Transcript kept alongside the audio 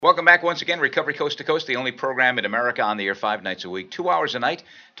Welcome back once again, Recovery Coast to Coast, the only program in America on the air 5 nights a week, 2 hours a night,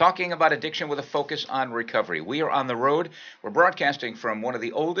 talking about addiction with a focus on recovery. We are on the road. We're broadcasting from one of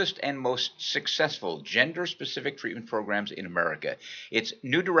the oldest and most successful gender-specific treatment programs in America. It's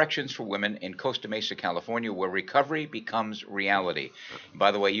New Directions for Women in Coast Mesa, California, where recovery becomes reality. By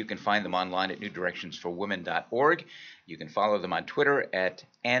the way, you can find them online at newdirectionsforwomen.org. You can follow them on Twitter at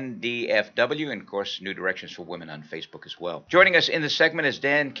NDFW, and of course, New Directions for Women on Facebook as well. Joining us in this segment is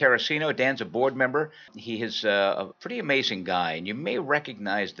Dan Carracino. Dan's a board member. He is a pretty amazing guy, and you may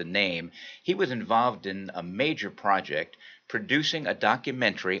recognize the name. He was involved in a major project producing a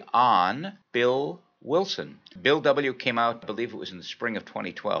documentary on Bill Wilson. Bill W. came out, I believe it was in the spring of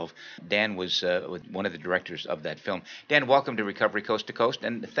 2012. Dan was one of the directors of that film. Dan, welcome to Recovery Coast to Coast,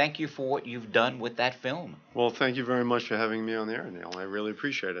 and thank you for what you've done with that film. Well, thank you very much for having me on the air, Neil. I really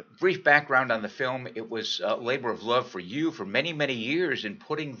appreciate it. Brief background on the film. It was a labor of love for you for many, many years in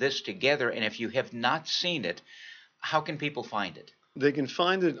putting this together, and if you have not seen it, how can people find it? They can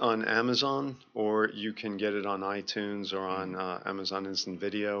find it on Amazon, or you can get it on iTunes or on Amazon Instant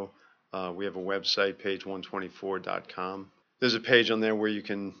Video. We have a website, page124.com. There's a page on there where you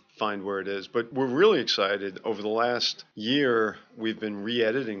can find where it is. But we're really excited. Over the last year, we've been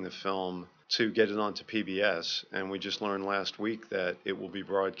re-editing the film to get it onto PBS. And we just learned last week that it will be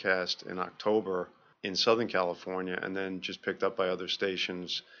broadcast in October in Southern California and then just picked up by other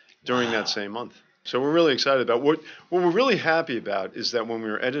stations during that same month. So we're really excited about what we're really happy about is that when we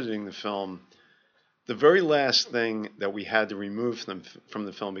were editing the film, the very last thing that we had to remove from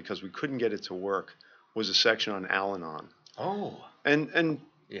the film because we couldn't get it to work was a section on Al-Anon. Oh. And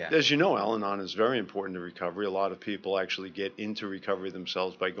Yeah. as you know, Al-Anon is very important to recovery. A lot of people actually get into recovery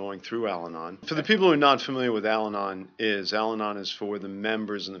themselves by going through Al-Anon. For the people who are not familiar with Al-Anon is for the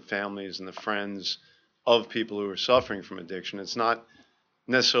members and the families and the friends of people who are suffering from addiction. It's not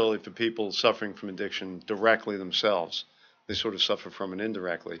necessarily for people suffering from addiction directly themselves. They sort of suffer from it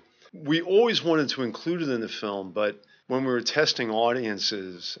indirectly. We always wanted to include it in the film, but when we were testing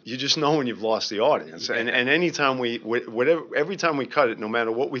audiences, you just know when you've lost the audience. And anytime every time we cut it, no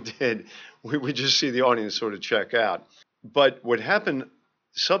matter what we did, we would just see the audience sort of check out. But what happened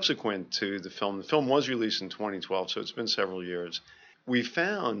subsequent to the film was released in 2012, so it's been several years. We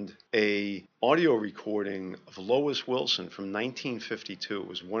found a audio recording of Lois Wilson from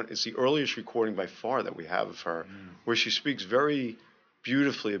 1952. It's the earliest recording by far that we have of her, where she speaks very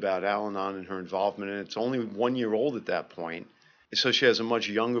beautifully about Al-Anon and her involvement, and it's only 1 year old at that point. So she has a much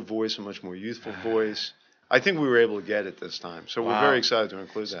younger voice, a much more youthful voice. I think we were able to get it this time, so we're very excited to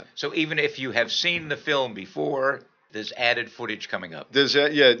include that. So even if you have seen the film before, there's added footage coming up.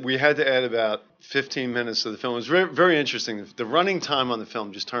 We had to add about 15 minutes to the film. It was very, very interesting. The running time on the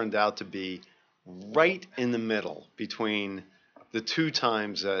film just turned out to be right in the middle between the two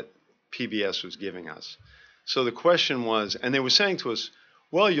times that PBS was giving us. So the question was, and they were saying to us,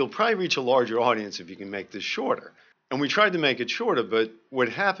 well, you'll probably reach a larger audience if you can make this shorter. And we tried to make it shorter, but what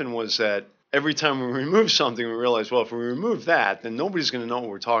happened was that every time we removed something, we realized, well, if we remove that, then nobody's going to know what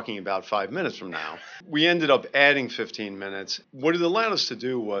we're talking about 5 minutes from now. We ended up adding 15 minutes. What it allowed us to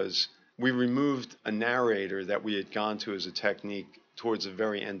do was we removed a narrator that we had gone to as a technique towards the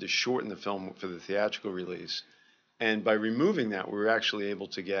very end to shorten the film for the theatrical release. And by removing that, we were actually able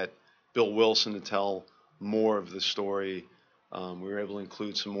to get Bill Wilson to tell more of the story. We were able to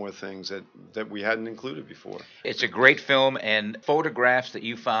include some more things that we hadn't included before. It's a great film, and photographs that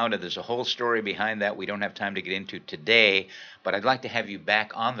you found, and there's a whole story behind that we don't have time to get into today, but I'd like to have you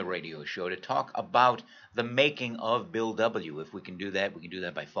back on the radio show to talk about the making of Bill W. If we can do that, we can do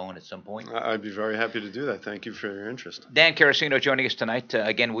that by phone at some point. I'd be very happy to do that. Thank you for your interest. Dan Carracino joining us tonight.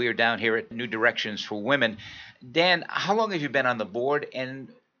 Again, we are down here at New Directions for Women. Dan, how long have you been on the board,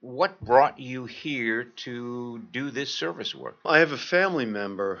 and what brought you here to do this service work? I have a family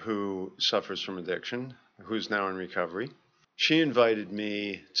member who suffers from addiction, who's now in recovery. She invited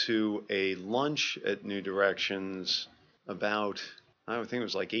me to a lunch at New Directions about, I think it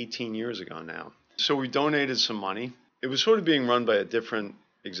was like 18 years ago now. So we donated some money. It was sort of being run by a different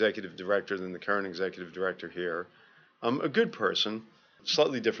executive director than the current executive director here. A good person,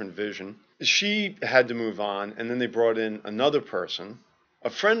 slightly different vision. She had to move on, and then they brought in another person. A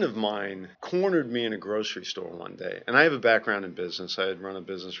friend of mine cornered me in a grocery store one day, and I have a background in business. I had run a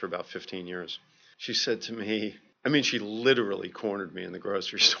business for about 15 years. She said to me, she literally cornered me in the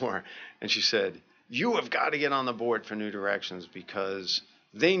grocery store, and she said, "You have got to get on the board for New Directions because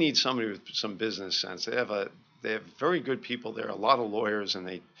they need somebody with some business sense. They have very good people there, a lot of lawyers, and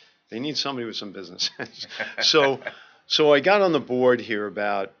they need somebody with some business sense." So I got on the board here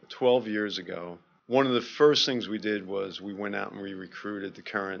about 12 years ago. one of the first things we did was we went out and we recruited the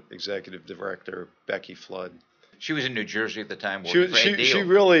current executive director, Becky Flood. She was in New Jersey at the time working for Ed Deal. She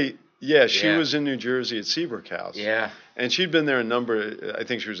really, she was in New Jersey at Seabrook House. Yeah. And she'd been there I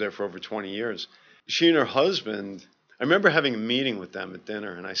think she was there for over 20 years. She and her husband, I remember having a meeting with them at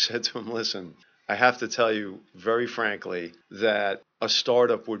dinner, and I said to him, listen, I have to tell you very frankly that a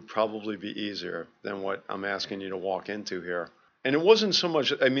startup would probably be easier than what I'm asking you to walk into here. And it wasn't so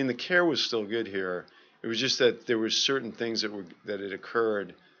much, I mean, the care was still good here. It was just that there were certain things that had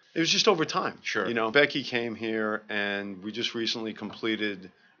occurred. It was just over time. Sure. You know, Becky came here, and we just recently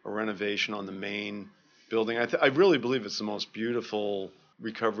completed a renovation on the main building. I really believe it's the most beautiful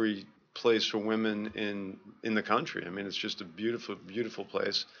recovery place for women in the country. I mean, it's just a beautiful, beautiful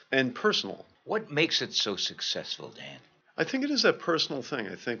place and personal. What makes it so successful, Dan? I think it is that personal thing.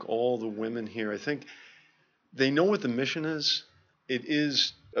 I think all the women here, I think they know what the mission is. It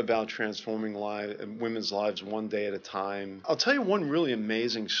is about transforming women's lives one day at a time. I'll tell you one really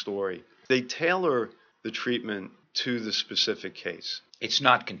amazing story. They tailor the treatment to the specific case. It's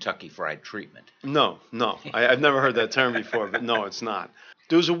not Kentucky Fried treatment. No. I've never heard that term before, but no, it's not.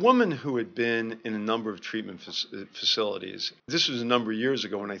 There was a woman who had been in a number of treatment facilities. This was a number of years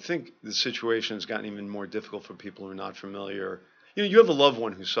ago, and I think the situation has gotten even more difficult for people who are not familiar. You know, you have a loved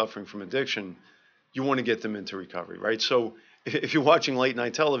one who's suffering from addiction. You want to get them into recovery, right? So if you're watching late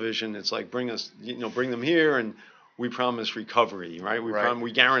night television, it's like bring them here, and we promise recovery, right?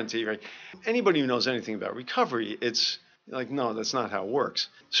 We guarantee, right? Anybody who knows anything about recovery, it's like, no, that's not how it works.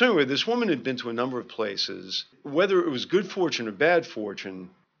 So anyway, this woman had been to a number of places. Whether it was good fortune or bad fortune,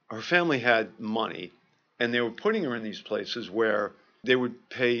 her family had money, and they were putting her in these places where they would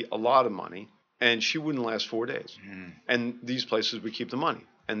pay a lot of money, and she wouldn't last 4 days. And these places would keep the money,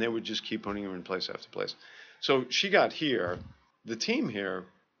 and they would just keep putting her in place after place. So she got here. The team here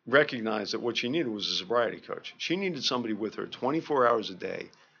recognized that what she needed was a sobriety coach. She needed somebody with her 24 hours a day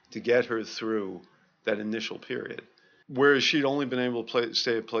to get her through that initial period. Whereas she'd only been able to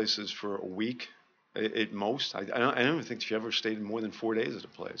stay at places for a week at most. I don't even think she ever stayed more than 4 days at a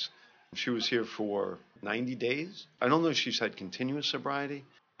place. She was here for 90 days. I don't know if she's had continuous sobriety.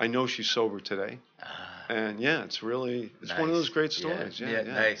 I know she's sober today. And yeah, it's nice. One of those great stories. Yeah.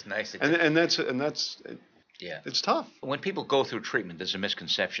 Nice. And that's it's tough. When people go through treatment, there's a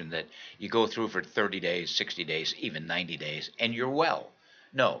misconception that you go through for 30 days, 60 days, even 90 days, and you're well.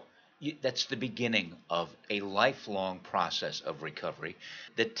 No. That's the beginning of a lifelong process of recovery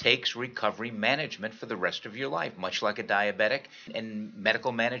that takes recovery management for the rest of your life, much like a diabetic and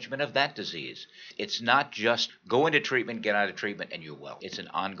medical management of that disease. It's not just go into treatment, get out of treatment, and you're well. It's an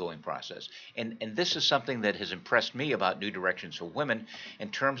ongoing process. And this is something that has impressed me about New Directions for Women in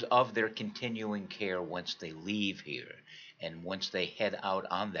terms of their continuing care once they leave here and once they head out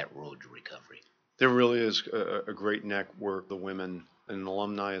on that road to recovery. There really is a great network, the women, an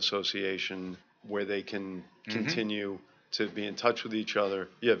alumni association where they can continue to be in touch with each other.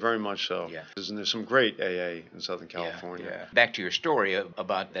 Yeah, very much so. Yeah. And there's some great AA in Southern California. Yeah. Back to your story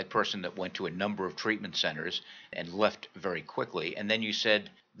about that person that went to a number of treatment centers and left very quickly. And then you said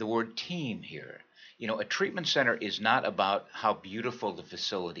the word team here. You know, a treatment center is not about how beautiful the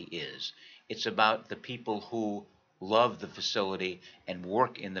facility is. It's about the people who love the facility and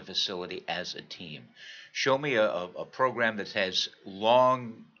work in the facility as a team. Show me a program that has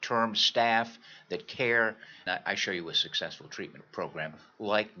long-term staff that care. I show you a successful treatment program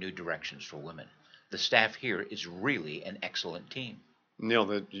like New Directions for Women. The staff here is really an excellent team.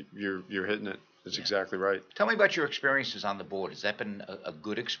 Neil, you're hitting it. That's exactly right. Tell me about your experiences on the board. Has that been a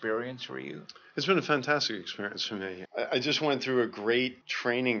good experience for you? It's been a fantastic experience for me. I just went through a great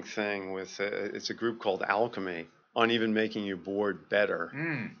training thing with it's a group called Alchemy on even making your board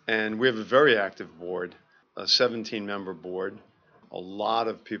better. And we have a very active board, a 17-member board. A lot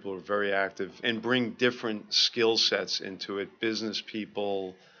of people are very active and bring different skill sets into it. Business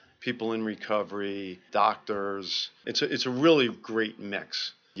people, people in recovery, doctors. It's a really great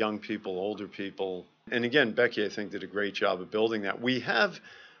mix. Young people, older people. And again, Becky, I think, did a great job of building that. We have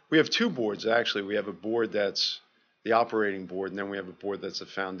two boards, actually. We have a board that's the operating board, and then we have a board that's a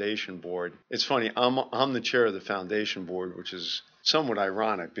foundation board. It's funny, I'm the chair of the foundation board, which is somewhat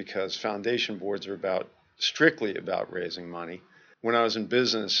ironic because foundation boards are strictly about raising money. When I was in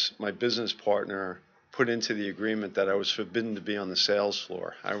business, my business partner put into the agreement that I was forbidden to be on the sales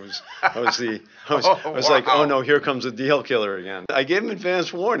floor. I was like, oh no, here comes a deal killer again. I gave him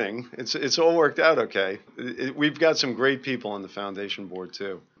advance warning. It's all worked out okay. We've got some great people on the foundation board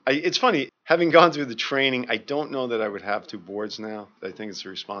too. It's funny, having gone through the training, I don't know that I would have two boards now. I think it's the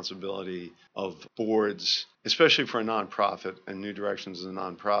responsibility of boards, especially for a nonprofit, and New Directions is a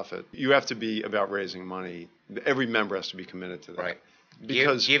nonprofit. You have to be about raising money. Every member has to be committed to that. Right.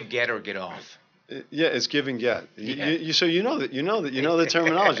 Because give, get, or get off. yeah, it's give and get. Yeah. So you know the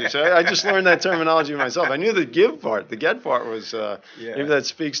terminology. So I just learned that terminology myself. I knew the give part. The get part was maybe that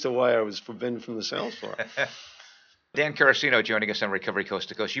speaks to why I was forbidden from the sales floor. Dan Carracino joining us on Recovery Coast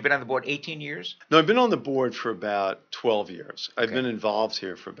to Coast. You've been on the board 18 years? No, I've been on the board for about 12 years. I've Okay. been involved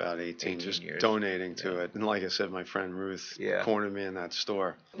here for about 18 just years. donating to it. And like I said, my friend Ruth cornered me in that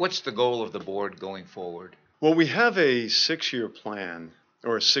store. What's the goal of the board going forward? Well, we have a 6-year plan,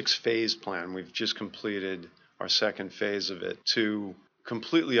 or a 6-phase plan. We've just completed our second phase of it to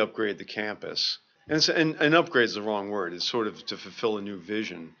completely upgrade the campus. And upgrade is the wrong word. It's sort of to fulfill a new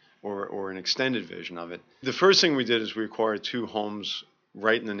vision or an extended vision of it. The first thing we did is we acquired 2 homes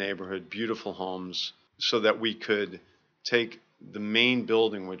right in the neighborhood, beautiful homes, so that we could take the main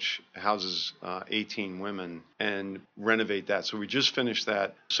building, which houses 18 women, and renovate that. So we just finished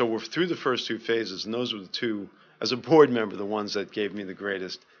that. So we're through the first 2 phases, and those were the 2, as a board member, the ones that gave me the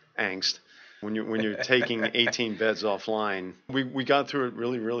greatest angst. When you're taking 18 beds offline, we got through it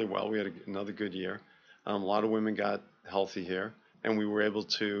really, really well. We had another good year. A lot of women got healthy here, and we were able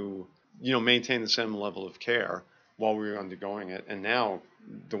to, maintain the same level of care while we were undergoing it. And now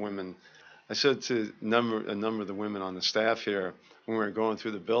the women, I said to a number of the women on the staff here when we were going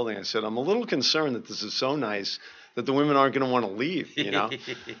through the building, I said, I'm a little concerned that this is so nice that the women aren't going to want to leave,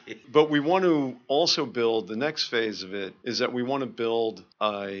 But we want to also build, the next phase of it is that we want to build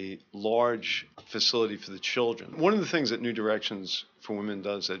a large facility for the children. One of the things that New Directions for Women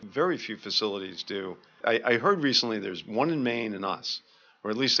does that very few facilities do, I heard recently there's one in Maine and us, or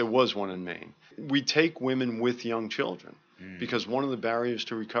at least there was one in Maine. We take women with young children because one of the barriers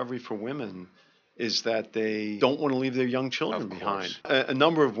to recovery for women is that they don't want to leave their young children behind. A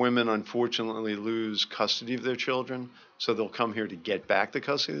number of women, unfortunately, lose custody of their children, so they'll come here to get back the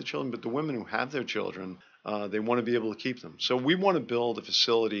custody of the children. But the women who have their children, they want to be able to keep them. So we want to build a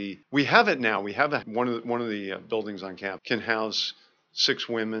facility. We have it now. We have one of the buildings on campus can house 6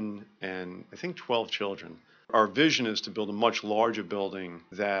 women and I think 12 children. Our vision is to build a much larger building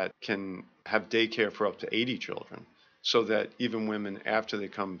that can have daycare for up to 80 children, so that even women, after they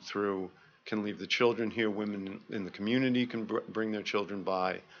come through, can leave the children here. Women in the community can bring their children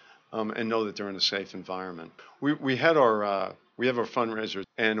by and know that they're in a safe environment. We have our fundraiser,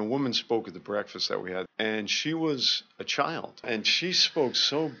 and a woman spoke at the breakfast that we had, and she was a child, and she spoke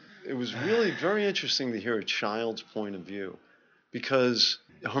it was really very interesting to hear a child's point of view, because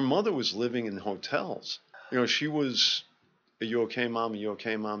her mother was living in hotels. She was, are you okay, mom? Are you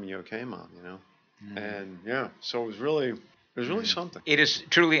okay, mom? Are you okay, mom? And so it was really something. It is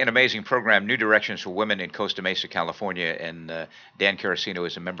truly an amazing program, New Directions for Women in Costa Mesa, California, and Dan Carracino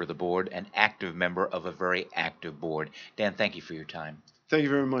is a member of the board, an active member of a very active board. Dan, thank you for your time. Thank you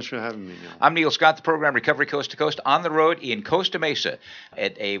very much for having me, Neil. I'm Neil Scott, the program Recovery Coast to Coast, on the road in Costa Mesa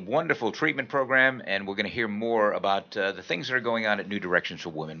at a wonderful treatment program, and we're going to hear more about the things that are going on at New Directions for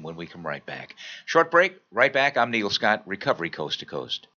Women when we come right back. Short break, right back. I'm Neil Scott, Recovery Coast to Coast.